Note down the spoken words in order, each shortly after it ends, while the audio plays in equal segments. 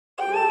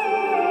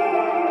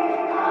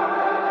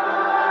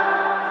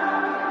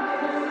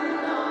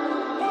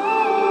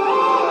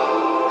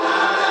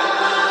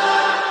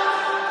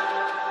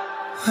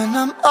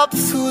I'm up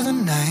through the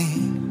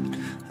night,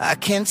 I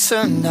can't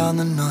turn down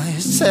the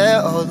noise,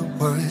 tear all the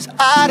worries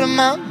out of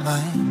my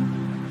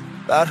mind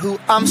about who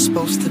I'm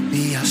supposed to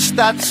be. I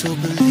start to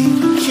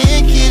believe I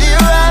can't get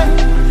it right.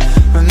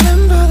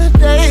 Remember the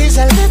days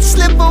I let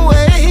slip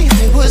away,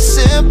 they were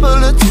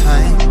simpler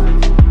times.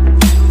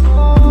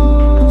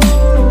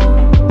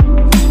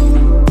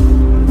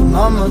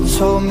 Mama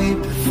told me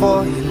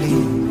before you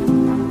leave,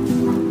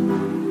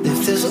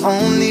 if there's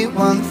only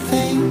one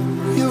thing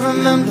you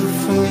remember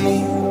from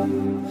me,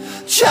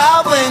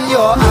 child, when you're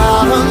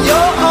out on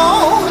your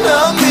own,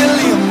 a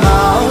million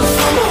miles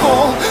from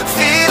home,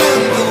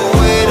 feeling the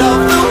weight of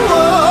the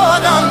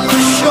world on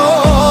your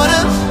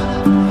shoulders,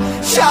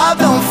 child,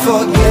 don't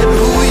forget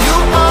who you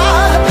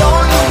are,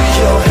 don't lose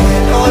your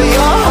head or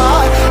your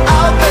heart.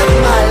 I'll bet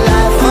my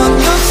life on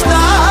your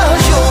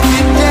stars, you'll be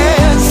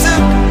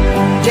dancing,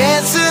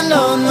 dancing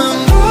on the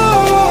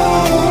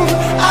moon.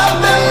 I'll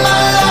bet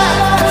my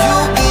life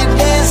you'll be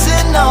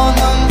dancing on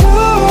the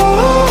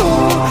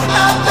moon.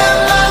 I'll bet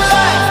my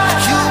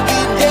life you'll be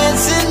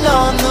dancing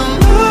on the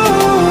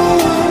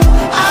moon.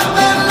 I'll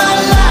bet my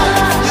life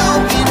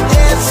you'll be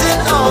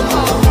dancing on the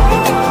moon.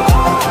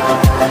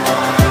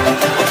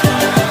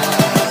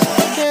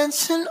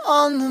 Dancing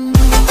on the moon.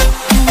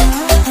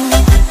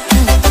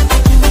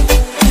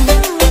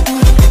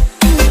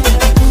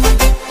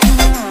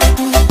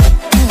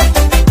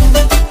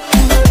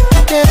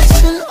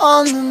 Dancing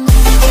on the moon.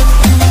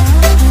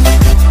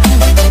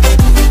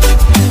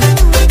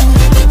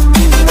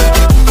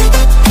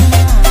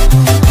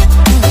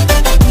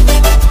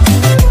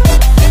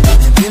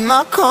 Maybe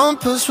my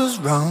compass was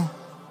wrong,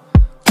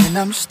 and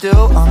I'm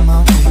still on my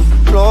way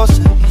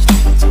closer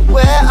to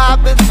where I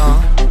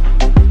belong.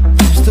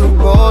 I'm still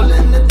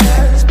rolling the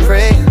dice,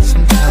 praying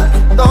sometimes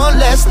don't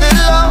last it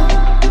long.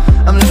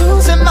 I'm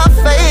losing my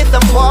faith,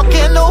 I'm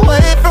walking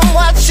away from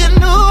what you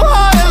knew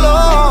all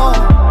along.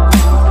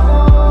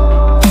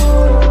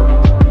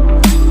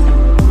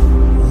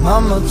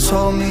 Mama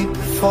told me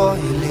before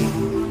you leave,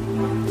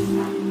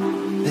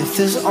 if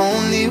there's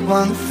only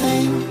one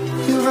thing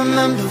you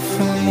remember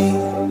from me,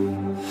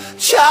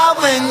 child,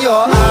 when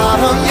you're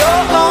out on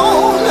your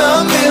own, a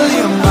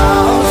million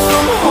miles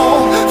from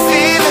home,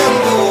 feeling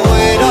the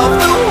weight of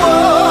the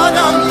world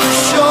on your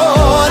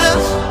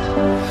shoulders,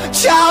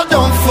 child,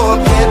 don't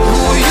forget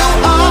who you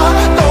are,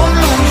 don't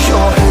lose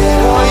your head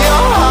or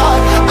your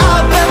heart.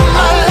 I'll bet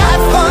my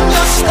life on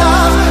your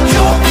stars,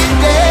 you'll be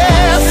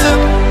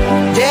dancing,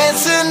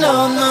 dancing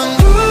on the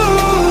moon.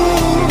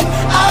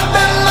 I'll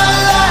bet my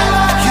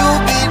life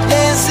you'll be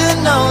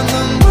dancing on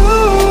the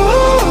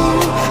moon.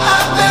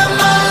 I'll bet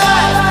my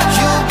life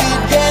you'll be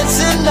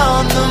dancing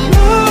on the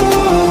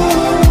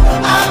moon.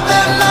 I'll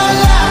bet my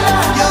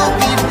life you'll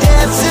be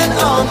dancing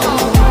on the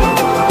moon.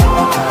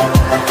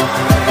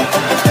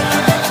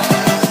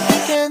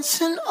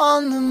 Dancing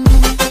on the moon.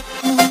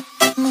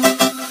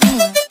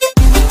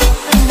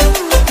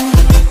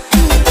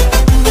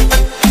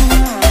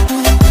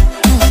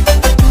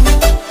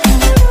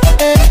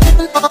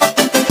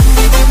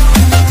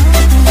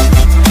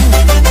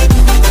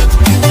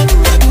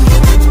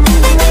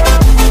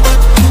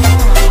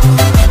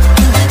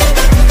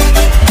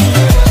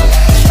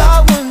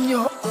 Child, when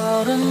you're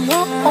out on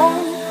your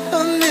own, a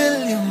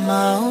million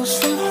miles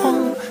from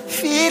home,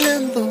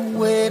 feeling the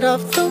weight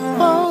of the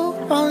world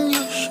on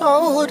your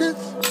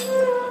shoulders,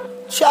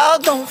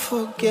 child, don't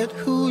forget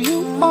who you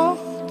are,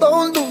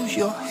 don't lose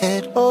your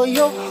head or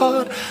your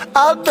heart.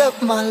 I'll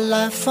bet my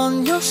life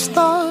on your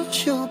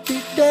stars, you'll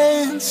be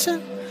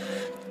dancing,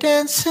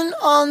 dancing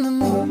on the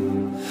moon.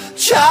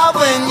 Child,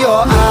 when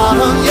you're out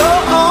on your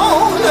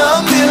own,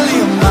 a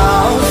million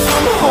miles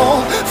from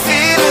home,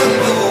 feeling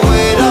the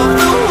weight of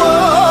the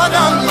world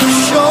on your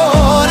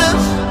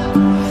shoulders,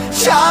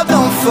 child,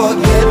 don't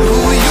forget who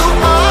you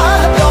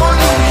are, don't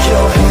lose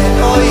your head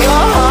or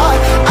your heart.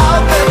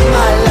 I'll bet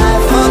my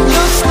life on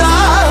your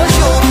stars,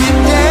 you'll be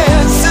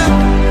dancing,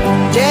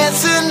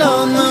 dancing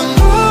on the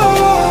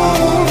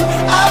moon.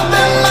 I'll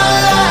bet my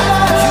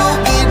life you'll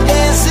be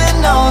dancing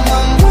on the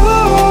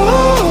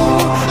moon.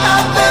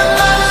 I'll bet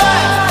my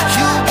life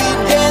you'll be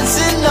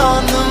dancing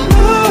on the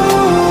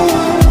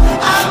moon.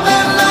 I'll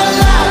bet my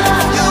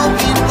life you'll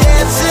be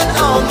dancing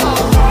on the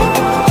moon.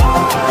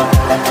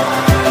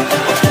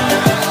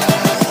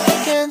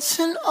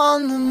 Dancing on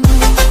the moon.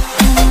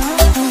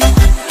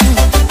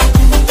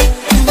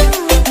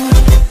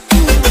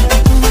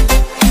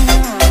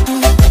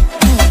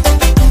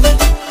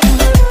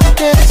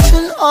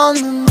 Dancing on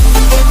the moon.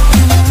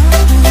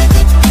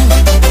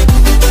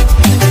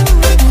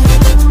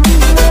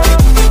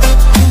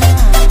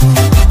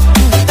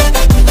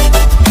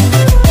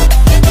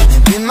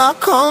 Maybe my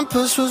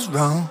compass was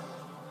wrong,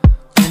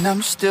 and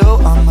I'm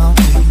still on my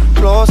way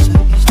closer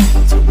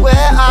to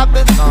where I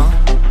belong.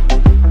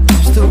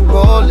 I'm still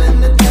rolling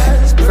the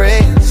dice,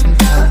 praying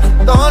sometimes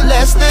don't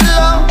last it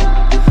long.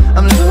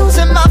 I'm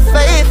losing my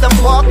faith, I'm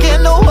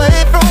walking away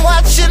from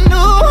what you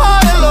knew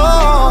all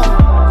along.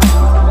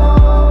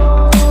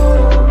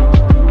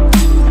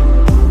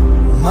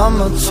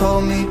 Mama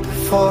told me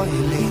before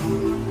you leave,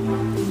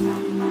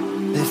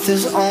 if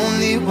there's only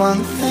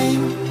one thing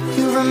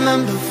you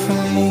remember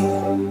from me.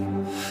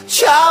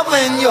 Child,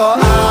 when you're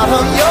out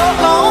on your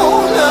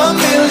own, a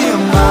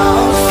million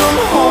miles from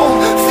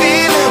home,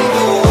 feeling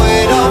the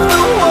weight of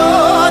the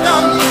world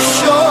on your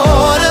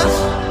shoulders.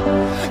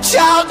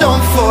 Child,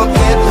 don't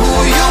forget who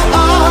you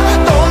are,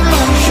 don't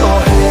lose your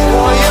head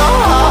or your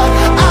heart.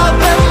 I'll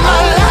bet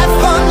my life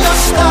on your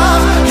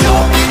stars.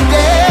 You'll be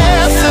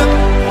dancing,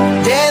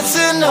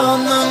 dancing on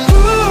the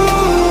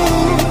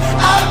moon.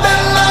 I'll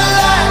bet my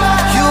life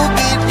you'll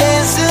be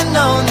dancing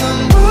on the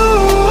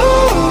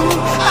moon.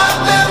 I'll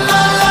bet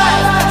my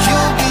life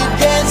you'll be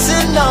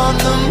dancing on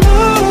the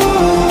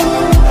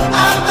moon.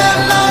 I'll bet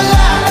my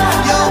life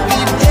you'll be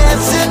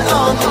dancing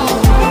on the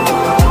moon.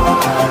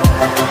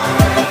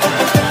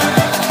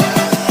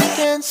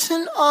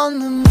 Dancing on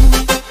the moon.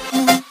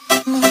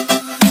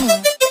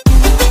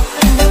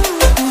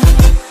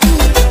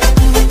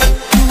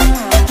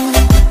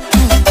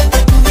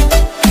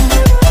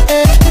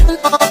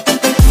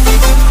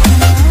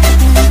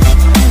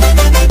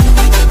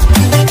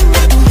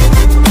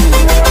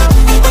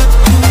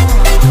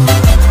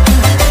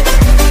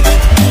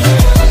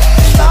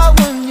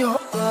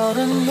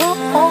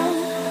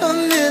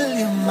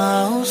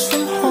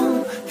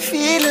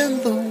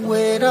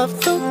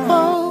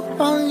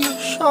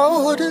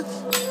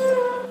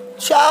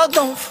 Child,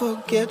 don't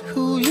forget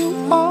who you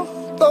are,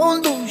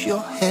 don't lose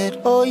your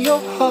head or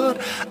your heart.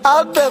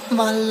 I'll bet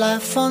my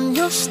life on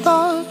your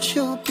stars.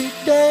 You'll be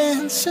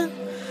dancing,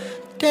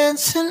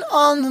 dancing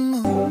on the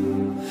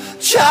moon.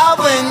 Child,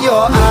 when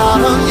you're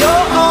out on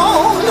your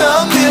own, a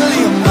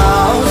million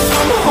miles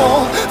from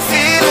home,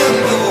 feeling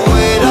the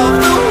weight of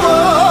the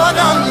world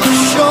on your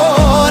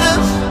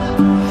shoulders.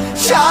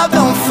 Child,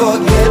 don't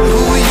forget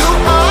who you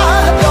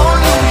are, don't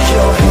lose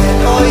your head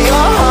or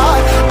your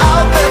heart.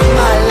 I'll bet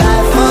my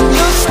life on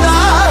your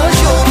stars.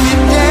 You'll be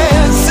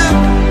dancing,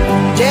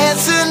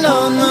 dancing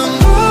on the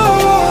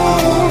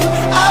moon.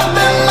 I'll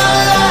bet my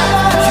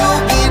life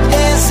you'll be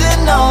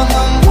dancing on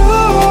the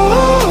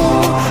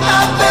moon.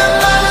 I'll bet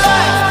my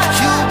life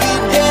you'll be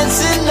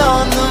dancing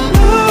on the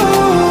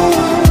moon.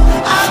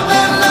 I'll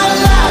bet my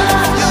life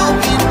you'll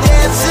be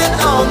dancing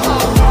on the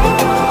moon.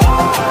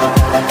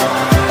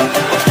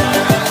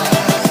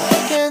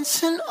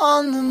 Dancing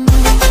on the moon.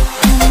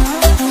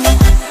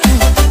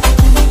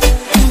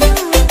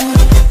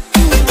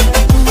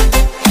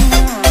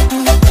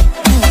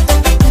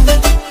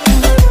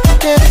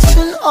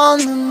 On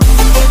the moon.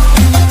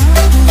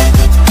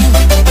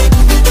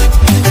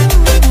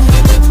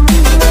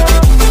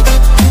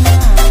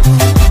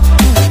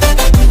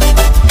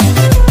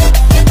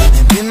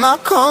 Maybe my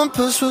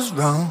compass was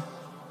wrong,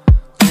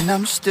 and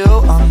I'm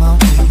still on my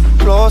way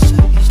closer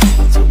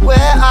to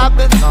where I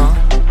belong.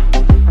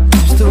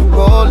 I'm still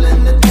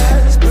rolling the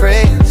dice,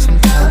 praying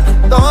sometimes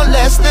don't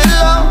last it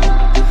long.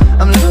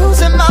 I'm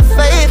losing my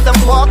faith,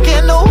 I'm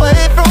walking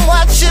away from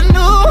what you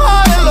knew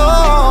all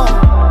along.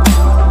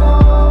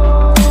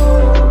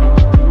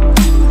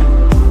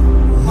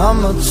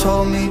 Mama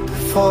told me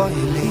before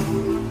you leave,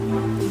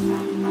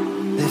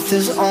 if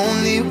there's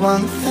only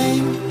one thing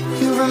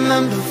you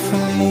remember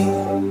from me.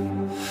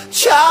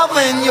 Child,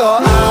 when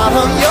you're out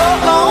on your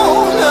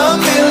own, a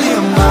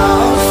million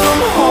miles from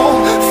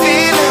home,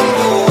 feeling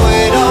the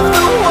weight of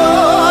the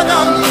world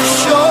on your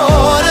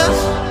shoulders.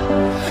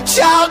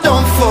 Child,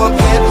 don't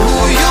forget who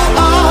you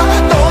are,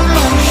 don't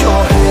lose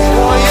your head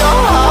or your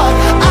heart.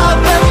 I'll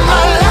bet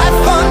my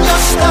life on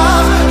your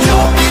stars.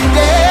 You'll be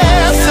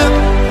dancing,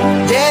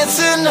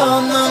 dancing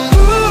on the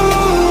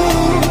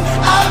moon.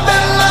 I'll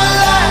bet my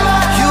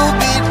life you'll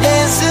be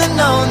dancing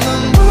on the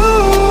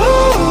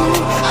moon.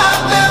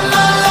 I'll bet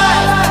my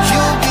life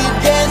you'll be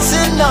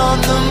dancing on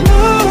the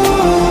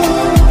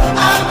moon.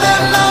 I'll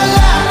bet my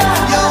life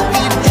you'll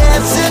be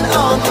dancing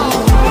on the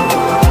moon.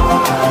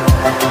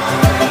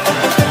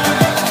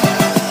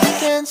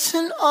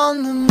 Dancing on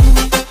the moon.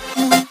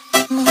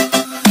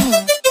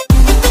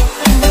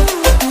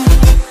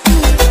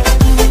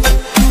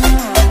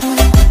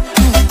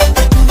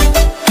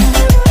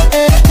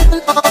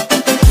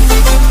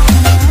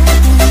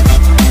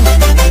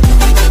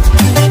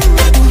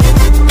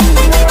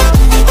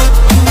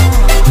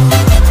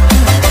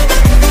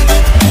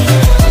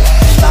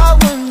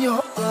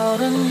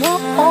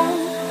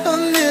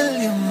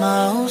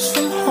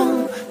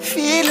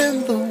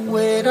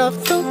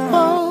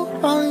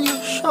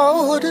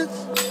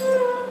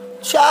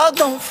 Child,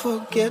 don't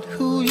forget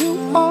who you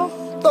are,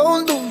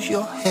 don't lose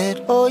your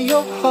head or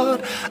your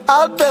heart.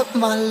 I'll bet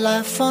my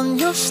life on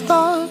your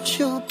stars.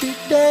 You'll be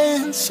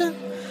dancing,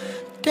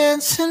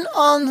 dancing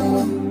on the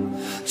moon.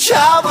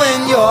 Child,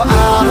 when you're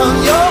out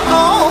on your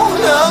own,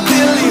 a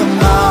million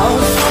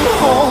miles from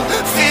home,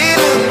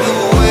 feeling the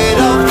weight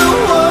of the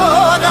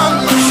world on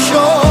your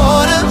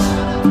shoulders.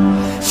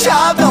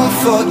 Child, don't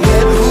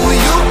forget who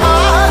you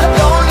are,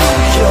 don't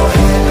lose your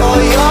head or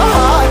your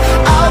heart.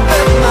 I'll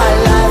bet my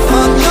life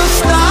on your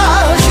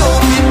stars.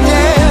 You'll be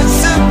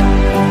dancing,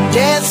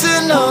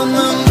 dancing on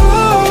the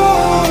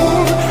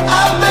moon.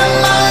 I'll bet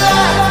my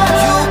life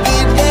you'll be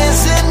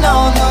dancing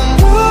on the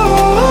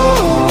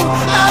moon.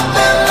 I'll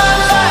bet my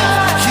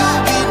life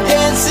you'll be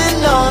dancing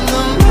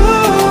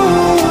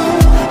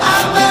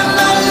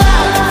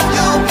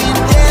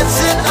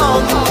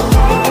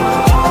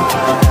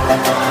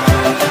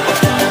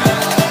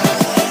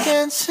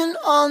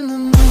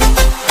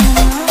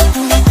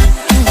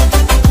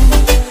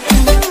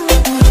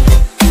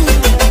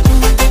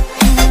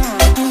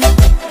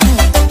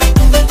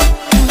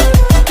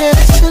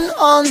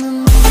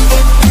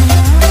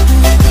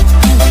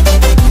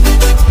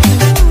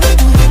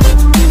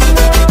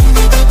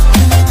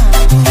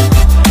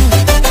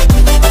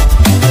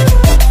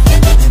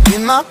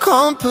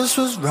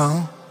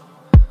wrong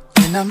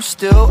when I'm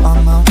still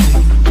on my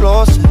way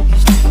closer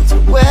each day to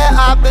where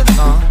I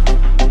belong.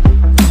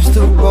 I'm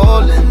still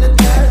rolling the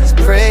dice,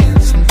 praying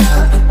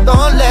sometimes it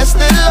don't last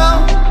it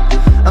long.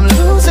 I'm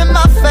losing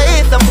my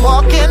faith, I'm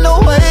walking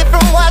away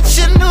from what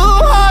you knew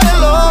all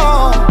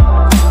along.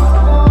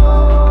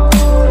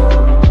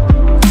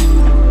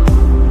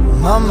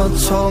 Mama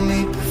told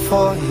me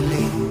before you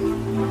leave,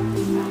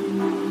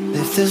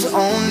 if there's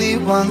only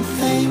one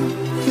thing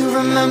you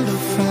remember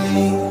from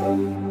me,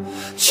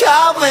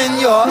 child, when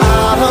you're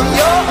out on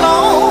your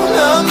own,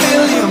 a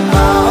million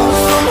miles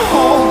from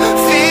home,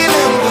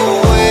 feeling the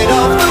weight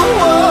of the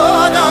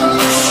world on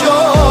your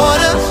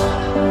shoulders.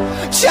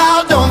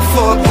 Child, don't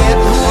forget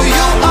who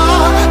you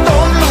are,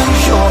 don't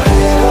lose your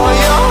head or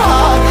your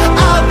heart.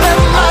 I'll bet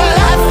my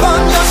life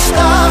on your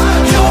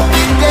stars, you'll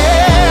be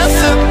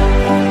dancing,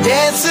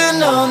 dancing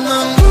on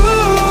the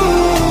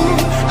moon.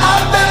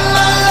 I'll bet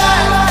my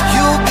life,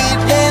 you'll be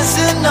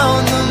dancing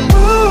on the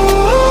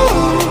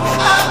moon.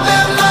 I'll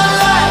bet my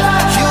life,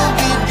 you'll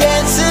be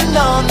dancing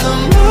on the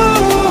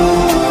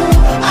moon.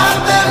 I'll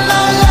bet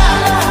my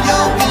life,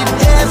 you'll be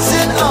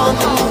dancing on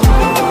the moon.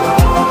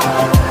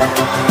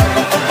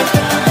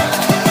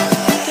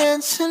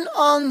 Dancing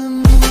on the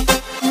moon.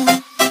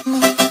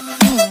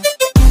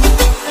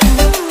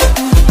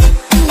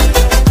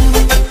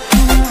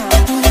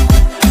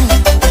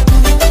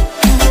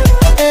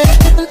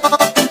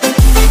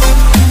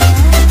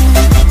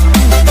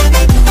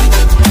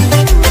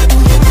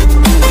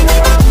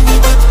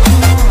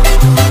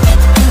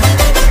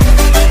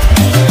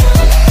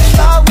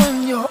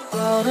 When you're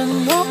out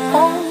on your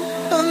own,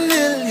 a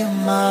million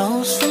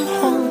miles from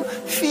home,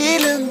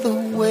 feeling the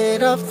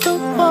weight of the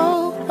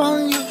world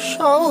on your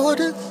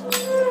shoulders.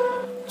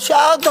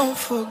 Child, don't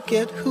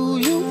forget who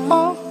you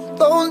are,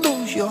 don't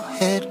lose your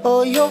head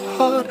or your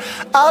heart.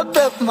 I'll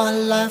bet my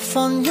life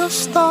on your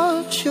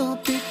stars, you'll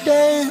be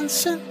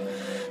dancing,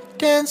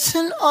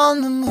 dancing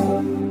on the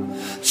moon.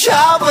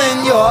 Child,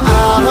 when you're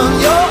out on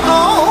your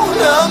own,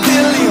 a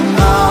million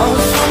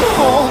miles from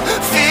home,